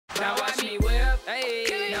Now watch me whip,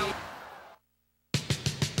 hey. Now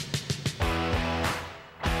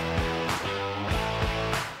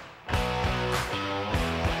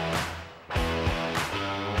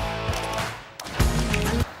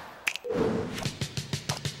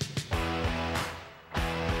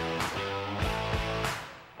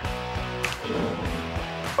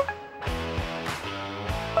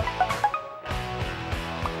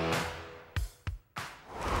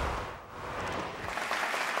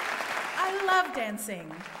I love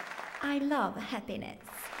dancing. I love happiness.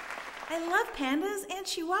 I love pandas and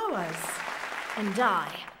chihuahuas. And I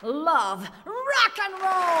love rock and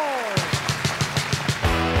roll!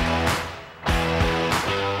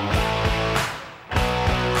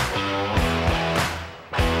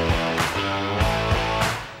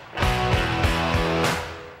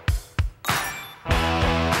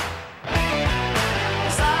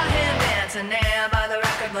 There by the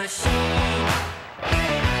record machine,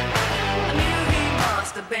 I knew he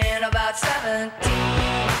must have been about 17.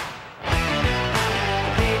 The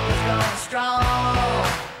beat was going strong,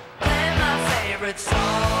 playing my favorite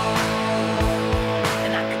song,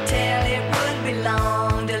 and I could tell it wouldn't be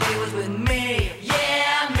long till he was with me,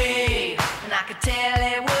 yeah, me. And I could tell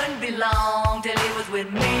it wouldn't be long till he was with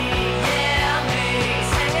me, yeah, me.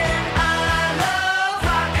 Singing I love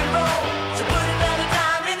rock and roll, so put another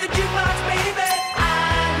time in the jukebox, baby. I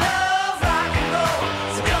love rock and roll,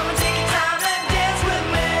 so come and take your time and dance with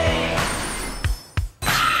me.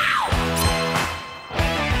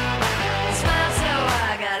 He smiled, so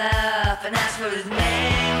I got up and asked for his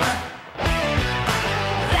name.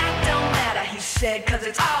 That don't matter, he said, 'cause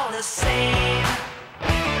it's all the same.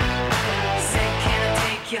 He said, can I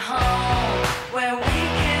take you home where we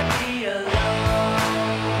can't be alone?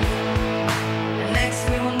 And next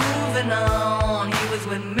we were moving on, he was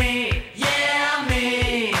with me, yeah,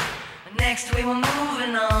 me. And next we were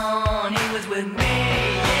moving on, he was with me,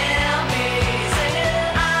 yeah, me. Singing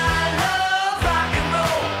I love rock and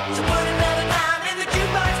roll, so put another time in the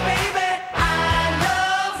jukebox, baby. I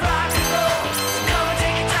love rock and roll, so come and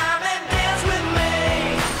take your time and dance with me.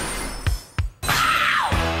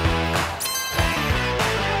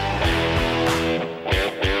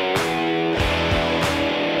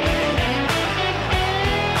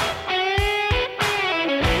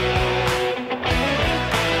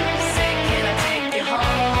 Say, can I take you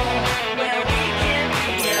home where we can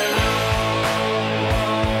be alone?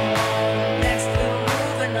 Next we were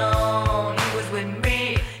moving on, he was with me,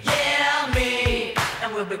 yeah, me. And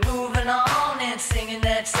we'll be moving on and singing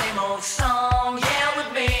that same old song, yeah,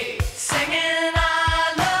 with me. Singing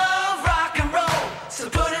I love rock and roll, so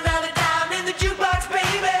put another time in the jukebox,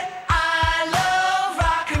 baby. I love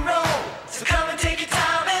rock and roll, so come and take your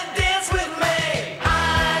time and dance with me.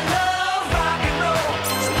 I love rock and roll,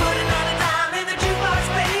 so put another time in the jukebox,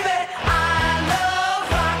 baby. I love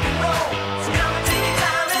rock and roll, so come and take your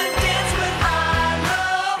time and dance with me. I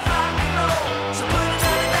love rock and roll, so put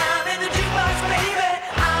another time in the jukebox, baby.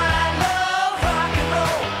 I love rock and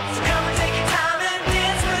roll, so come and take your time and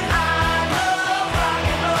dance with me. I love rock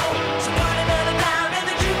and roll, so put another time in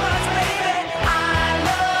the jukebox, baby. I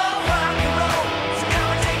love rock and roll, so come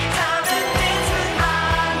and take your time and dance with me.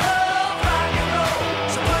 I love rock and roll,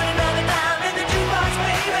 so put another time in the jukebox,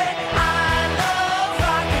 baby. I love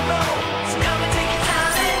rock and roll, so come and take your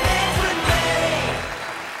time and dance with me.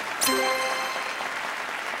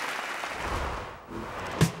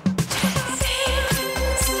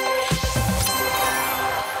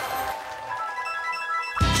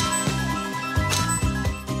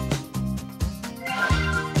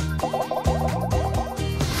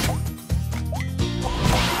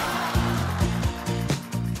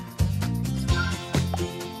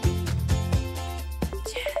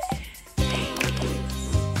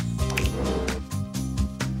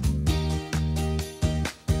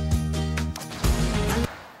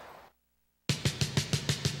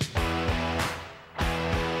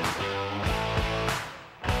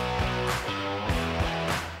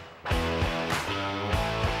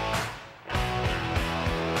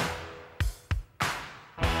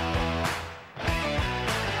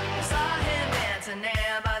 I saw him dancing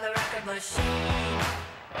there by the record machine.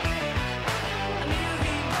 I knew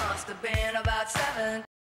he must have been about 17.